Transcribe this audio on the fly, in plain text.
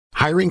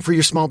Hiring for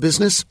your small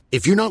business?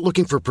 If you're not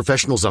looking for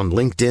professionals on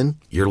LinkedIn,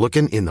 you're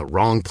looking in the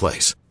wrong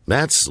place.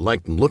 That's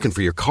like looking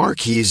for your car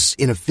keys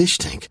in a fish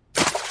tank.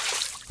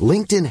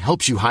 LinkedIn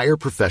helps you hire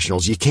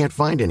professionals you can't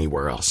find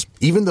anywhere else,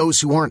 even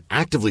those who aren't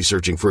actively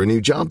searching for a new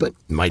job but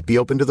might be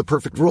open to the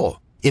perfect role.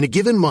 In a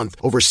given month,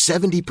 over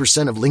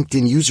 70% of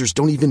LinkedIn users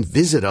don't even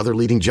visit other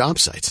leading job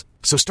sites.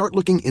 So start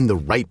looking in the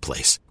right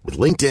place. With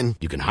LinkedIn,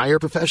 you can hire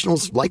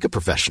professionals like a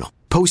professional.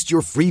 Post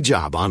your free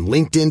job on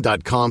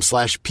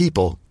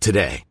linkedin.com/people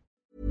today.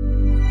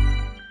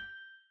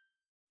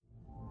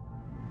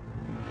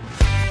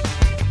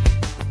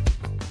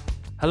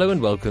 Hello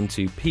and welcome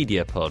to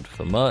Pediapod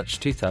for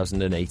March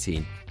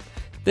 2018.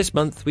 This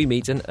month we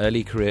meet an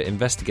early career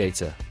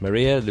investigator,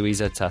 Maria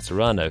Luisa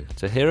Tattarano,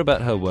 to hear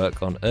about her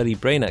work on early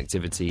brain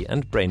activity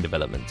and brain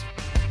development.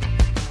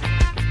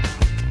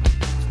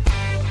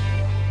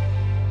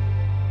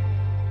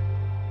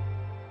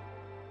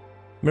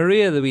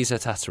 Maria Luisa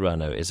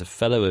Tattarano is a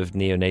Fellow of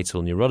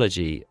Neonatal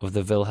Neurology of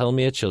the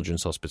Wilhelmia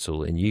Children's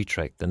Hospital in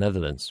Utrecht, the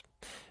Netherlands.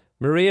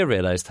 Maria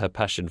realised her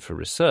passion for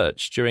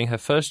research during her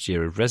first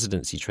year of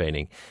residency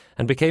training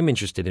and became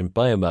interested in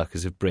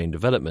biomarkers of brain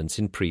development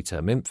in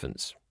preterm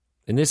infants.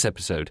 In this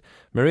episode,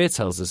 Maria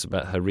tells us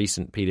about her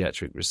recent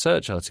paediatric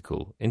research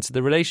article into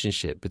the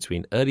relationship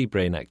between early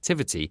brain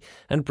activity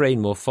and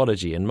brain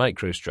morphology and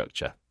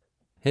microstructure.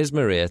 Here's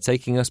Maria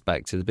taking us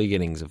back to the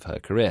beginnings of her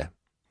career.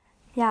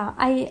 Yeah,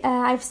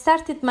 I've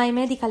started my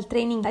medical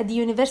training at the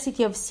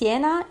University of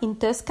Siena in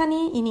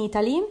Tuscany, in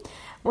Italy,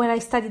 where I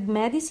studied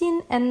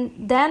medicine, and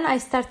then I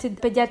started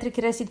pediatric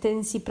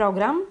residency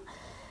program.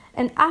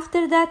 And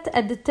after that,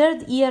 at the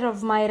third year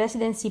of my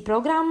residency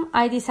program,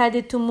 I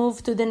decided to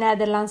move to the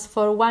Netherlands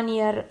for 1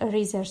 year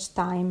research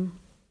time.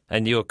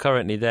 And you're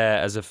currently there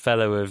as a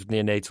Fellow of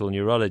Neonatal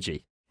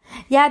Neurology.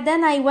 Yeah,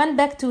 then I went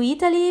back to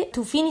Italy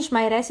to finish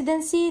my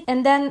residency,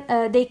 and then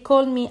they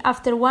called me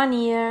after 1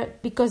 year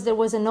because there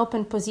was an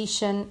open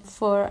position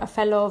for a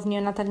Fellow of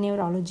Neonatal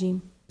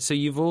Neurology. So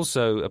you've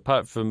also,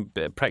 apart from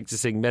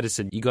practicing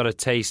medicine, you got a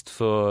taste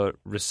for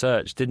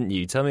research, didn't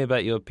you? Tell me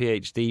about your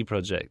PhD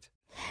project.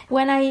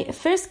 When I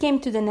first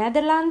came to the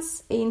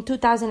Netherlands in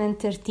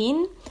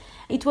 2013,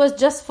 it was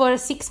just for a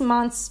 6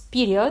 months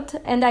period,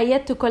 and I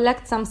had to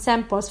collect some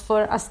samples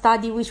for a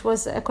study which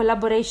was a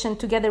collaboration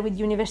together with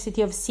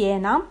University of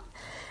Siena.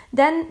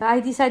 Then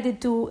I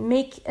decided to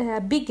make a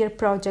bigger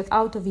project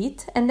out of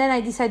it, and then I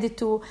decided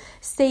to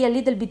stay a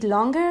little bit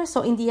longer.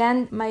 So in the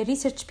end, my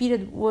research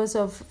period was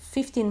of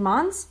 15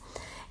 months.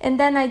 And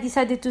then I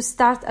decided to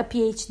start a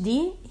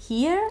PhD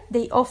here.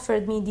 They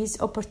offered me this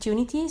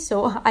opportunity,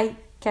 so I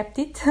kept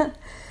it.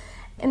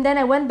 And then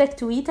I went back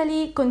to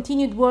Italy,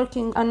 continued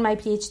working on my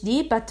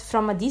PhD, but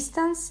from a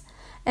distance.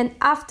 And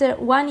after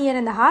 1 year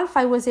and a half,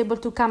 I was able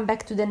to come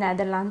back to the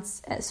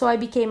Netherlands. So I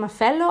became a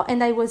fellow,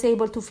 and I was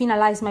able to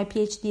finalize my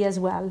PhD as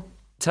well.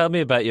 Tell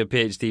me about your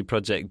PhD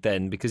project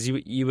then, because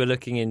you were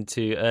looking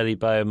into early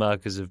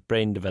biomarkers of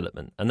brain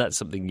development, and that's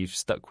something you've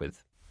stuck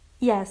with.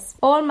 Yes,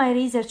 all my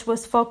research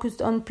was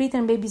focused on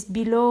preterm babies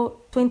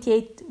below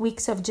 28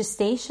 weeks of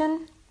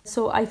gestation.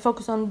 So I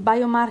focused on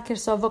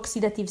biomarkers of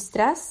oxidative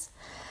stress.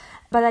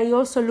 But I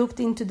also looked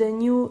into the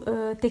new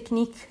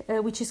technique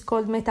which is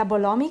called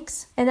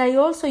metabolomics. And I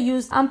also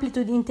used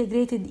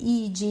amplitude-integrated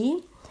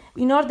EEG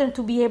in order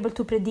to be able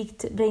to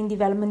predict brain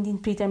development in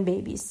preterm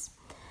babies.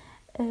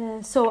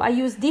 So I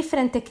used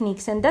different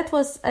techniques, and that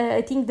was,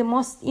 I think, the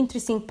most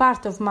interesting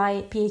part of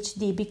my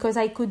PhD, because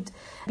I could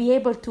be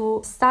able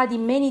to study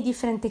many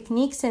different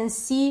techniques and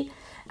see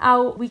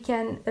how we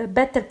can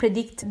better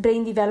predict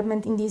brain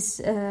development in this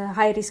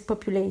high-risk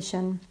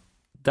population.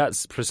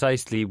 That's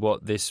precisely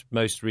what this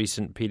most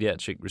recent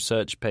paediatric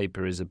research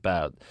paper is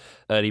about.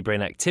 Early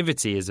brain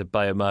activity is a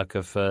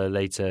biomarker for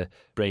later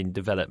brain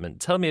development.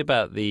 Tell me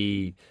about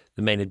the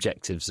main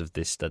objectives of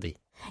this study.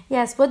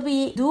 Yes, what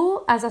we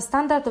do as a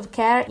standard of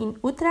care in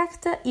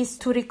Utrecht is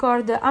to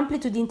record the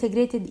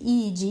amplitude-integrated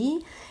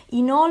EEG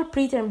in all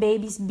preterm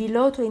babies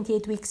below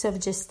 28 weeks of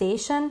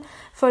gestation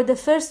for the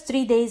first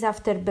 3 days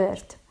after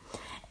birth.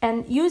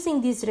 And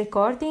using this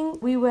recording,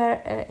 we were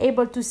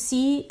able to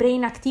see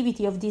brain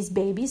activity of these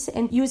babies,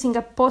 and using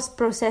a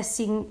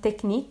post-processing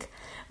technique,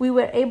 we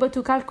were able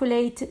to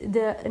calculate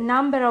the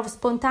number of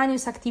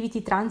spontaneous activity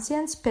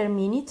transients per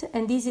minute,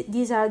 and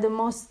these are the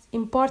most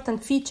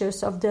important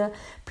features of the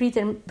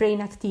preterm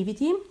brain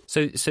activity.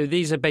 So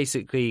these are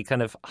basically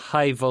kind of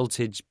high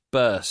voltage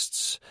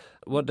bursts.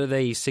 What do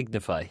they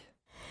signify?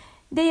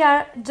 They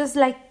are just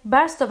like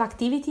bursts of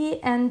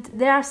activity, and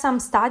there are some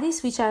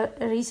studies which are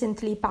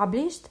recently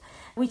published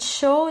which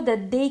show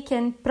that they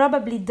can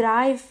probably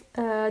drive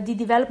the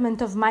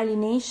development of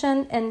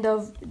myelination and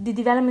of the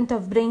development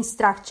of brain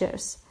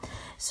structures.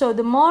 So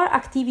the more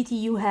activity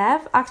you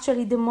have,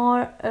 actually the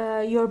more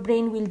your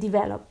brain will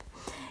develop.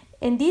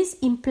 And this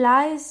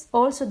implies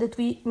also that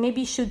we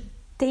maybe should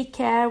take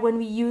care when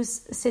we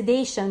use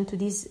sedation to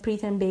these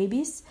preterm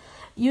babies,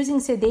 using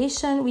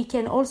sedation, we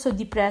can also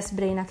depress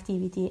brain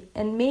activity,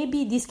 and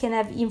maybe this can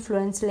have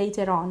influence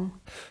later on.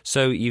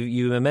 So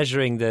you were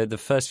measuring the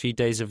first few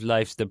days of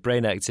life, the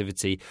brain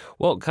activity.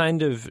 What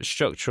kind of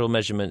structural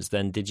measurements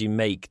then did you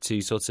make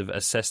to sort of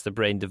assess the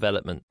brain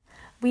development?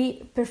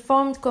 We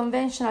performed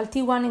conventional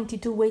T1 and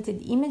T2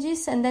 weighted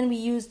images, and then we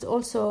used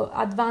also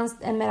advanced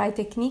MRI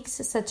techniques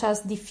such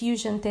as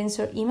diffusion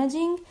tensor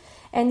imaging.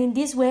 And in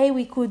this way,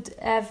 we could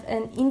have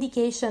an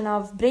indication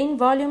of brain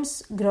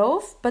volumes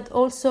growth, but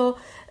also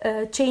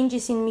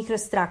changes in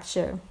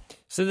microstructure.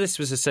 So this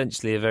was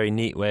essentially a very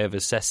neat way of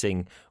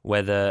assessing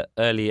whether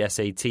early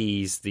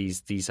SATs,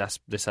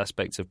 this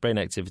aspect of brain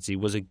activity,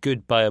 was a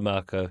good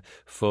biomarker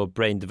for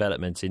brain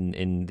development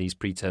in these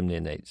preterm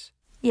neonates.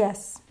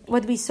 Yes.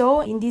 What we saw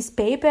in this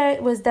paper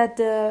was that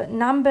the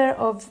number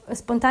of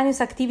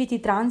spontaneous activity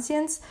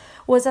transients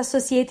was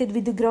associated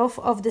with the growth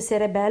of the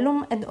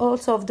cerebellum and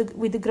also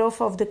with the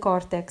growth of the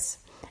cortex.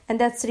 And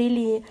that's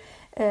really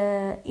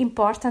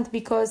important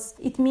because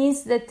it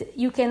means that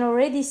you can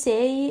already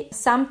say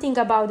something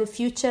about the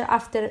future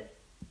after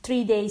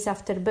 3 days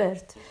after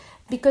birth.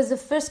 Because the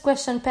first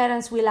question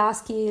parents will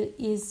ask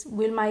is,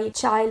 will my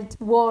child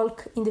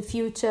walk in the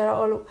future,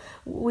 or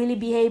will he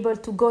be able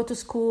to go to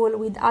school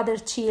with other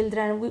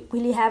children?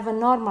 Will he have a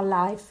normal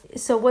life?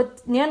 So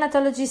what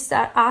neonatologists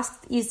are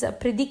asked is a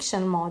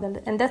prediction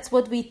model, and that's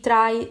what we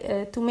try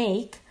to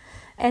make.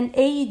 And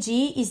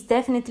EEG is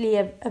definitely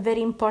a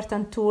very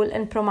important tool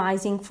and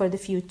promising for the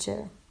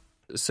future.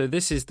 So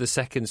this is the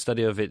second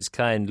study of its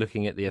kind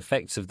looking at the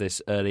effects of this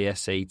early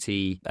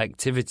SAT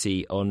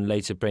activity on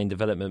later brain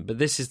development. But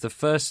this is the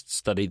first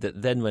study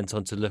that then went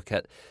on to look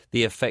at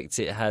the effects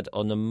it had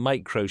on the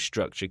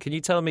microstructure. Can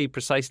you tell me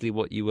precisely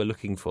what you were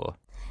looking for?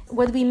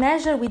 What we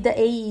measure with the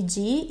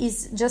EEG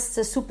is just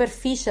a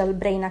superficial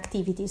brain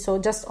activity, so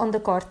just on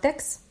the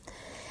cortex.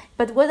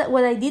 But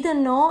what I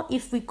didn't know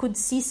if we could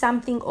see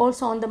something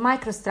also on the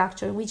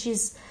microstructure, which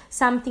is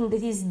something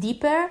that is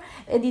deeper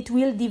and it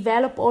will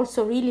develop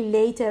also really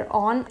later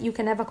on. You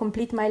can have a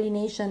complete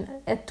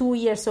myelination at 2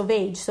 years of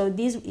age. So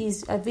this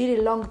is a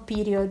very long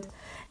period.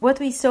 What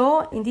we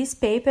saw in this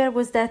paper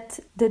was that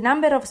the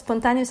number of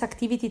spontaneous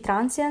activity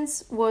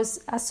transients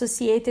was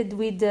associated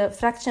with the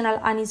fractional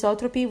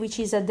anisotropy, which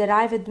is a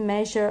derived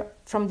measure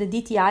from the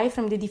DTI,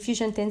 from the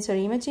diffusion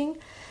tensor imaging,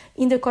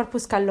 in the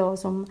corpus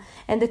callosum.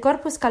 And the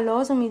corpus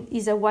callosum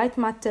is a white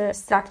matter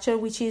structure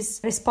which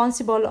is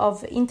responsible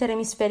of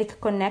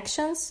interhemispheric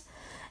connections.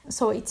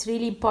 So it's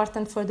really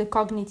important for the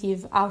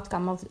cognitive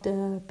outcome of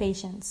the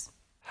patients.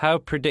 How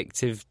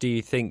predictive do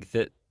you think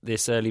that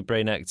this early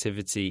brain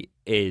activity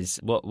is?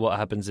 What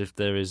happens if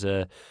there is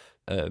a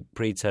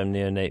preterm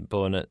neonate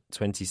born at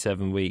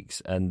 27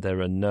 weeks and there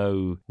are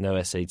no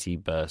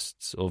SAT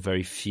bursts or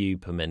very few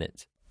per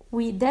minute?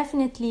 We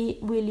definitely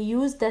will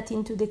use that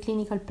into the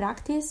clinical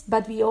practice,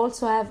 but we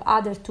also have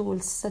other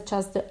tools such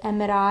as the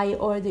MRI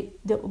or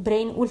the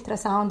brain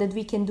ultrasound that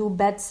we can do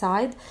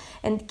bedside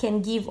and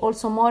can give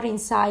also more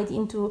insight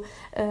into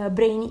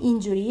brain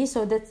injury.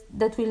 So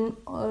that will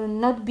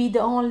not be the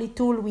only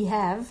tool we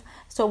have.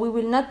 So we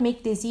will not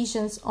make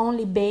decisions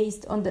only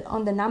based on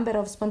the number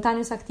of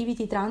spontaneous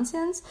activity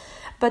transients,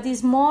 but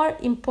it's more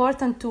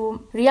important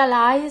to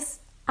realize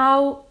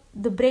how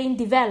the brain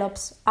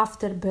develops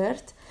after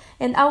birth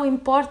and how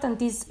important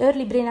this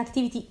early brain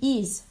activity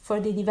is for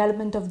the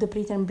development of the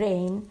preterm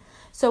brain.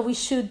 So we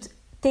should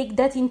take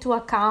that into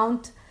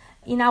account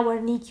in our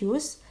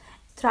NICUs,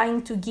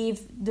 trying to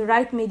give the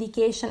right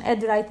medication at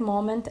the right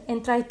moment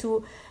and try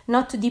to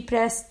not to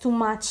depress too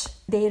much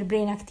their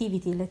brain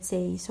activity, let's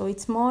say. So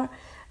it's more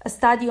a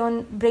study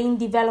on brain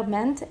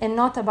development and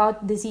not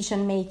about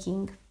decision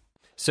making.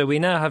 So we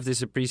now have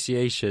this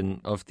appreciation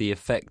of the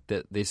effect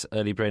that this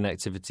early brain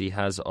activity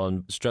has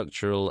on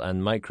structural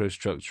and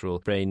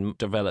microstructural brain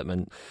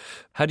development.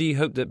 How do you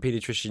hope that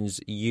paediatricians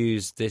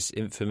use this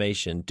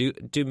information?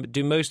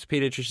 Do most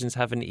paediatricians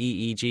have an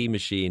EEG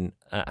machine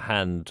at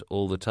hand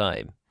all the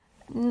time?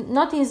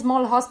 Not in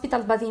small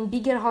hospitals, but in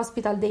bigger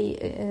hospitals,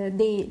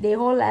 they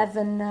all have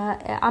an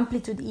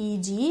amplitude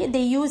EEG.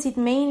 They use it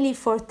mainly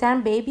for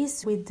term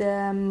babies with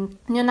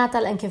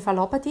neonatal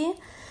encephalopathy,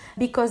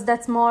 because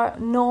that's more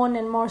known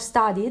and more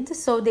studied.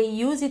 So they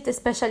use it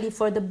especially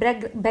for the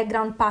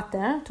background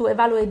pattern, to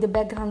evaluate the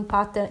background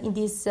pattern in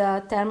these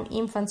term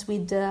infants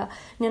with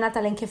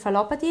neonatal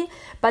encephalopathy.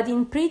 But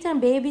in preterm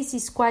babies,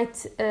 it's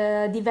quite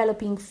a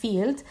developing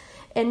field.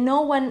 And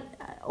no one,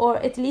 or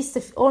at least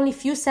only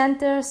few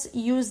centers,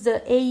 use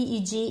the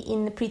AEG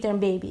in preterm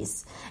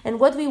babies. And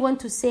what we want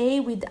to say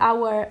with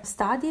our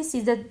studies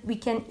is that we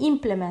can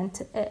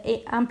implement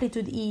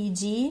amplitude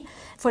EEG,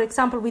 for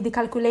example, with the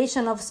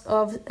calculation of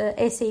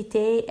SAT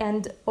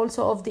and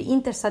also of the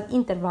intersat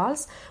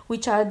intervals,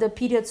 which are the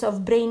periods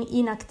of brain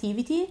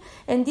inactivity.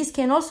 And this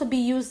can also be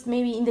used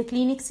maybe in the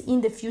clinics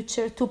in the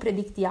future to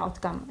predict the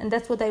outcome. And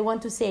that's what I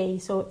want to say.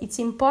 So it's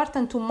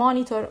important to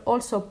monitor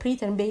also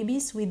preterm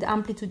babies with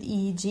amplitude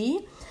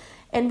EEG,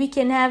 and we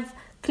can have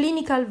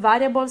clinical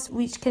variables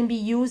which can be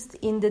used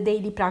in the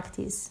daily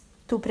practice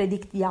to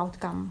predict the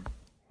outcome.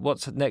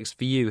 What's next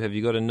for you? Have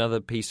you got another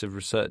piece of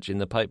research in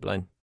the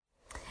pipeline?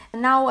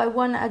 Now I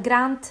won a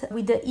grant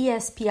with the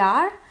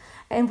ESPR.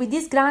 And with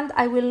this grant,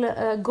 I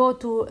will go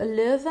to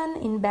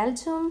Leuven in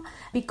Belgium,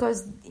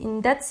 because in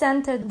that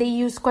center, they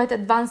use quite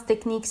advanced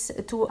techniques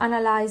to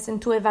analyze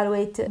and to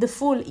evaluate the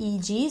full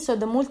EEG, so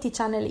the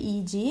multi-channel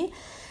EEG.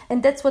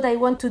 And that's what I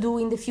want to do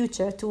in the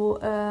future,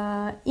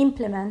 to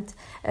implement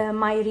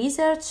my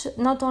research,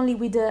 not only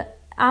with the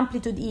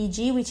amplitude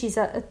EEG, which is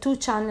a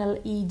two-channel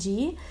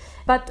EEG,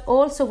 but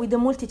also with the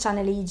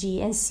multi-channel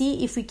EEG, and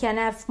see if we can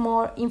have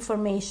more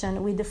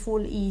information with the full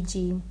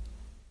EEG.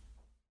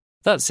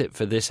 That's it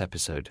for this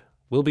episode.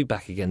 We'll be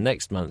back again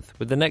next month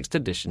with the next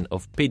edition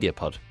of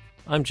Pediapod.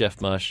 I'm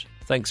Jeff Marsh.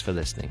 Thanks for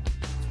listening.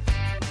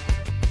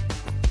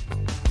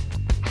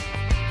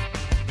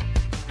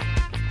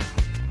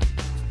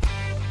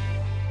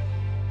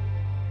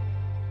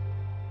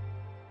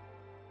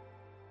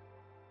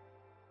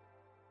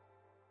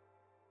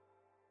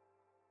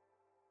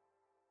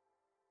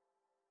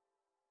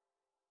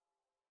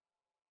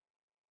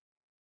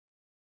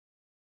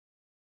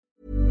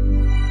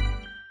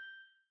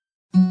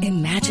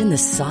 Imagine the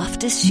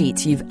softest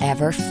sheets you've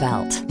ever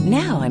felt.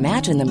 Now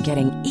imagine them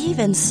getting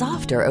even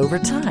softer over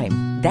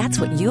time.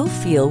 That's what you'll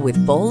feel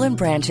with Boll &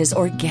 Branch's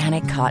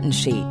organic cotton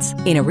sheets.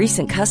 In a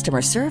recent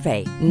customer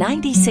survey,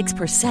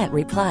 96%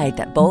 replied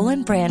that Boll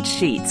 & Branch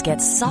sheets get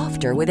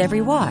softer with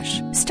every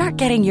wash. Start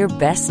getting your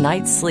best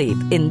night's sleep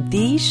in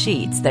these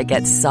sheets that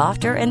get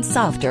softer and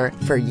softer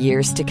for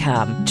years to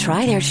come.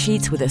 Try their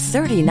sheets with a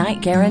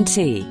 30-night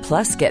guarantee.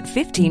 Plus, get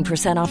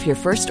 15% off your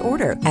first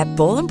order at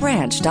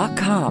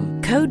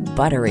bollandbranch.com. Code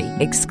BUTTERY.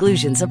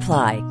 Exclusions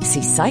apply.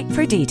 See site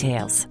for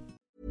details.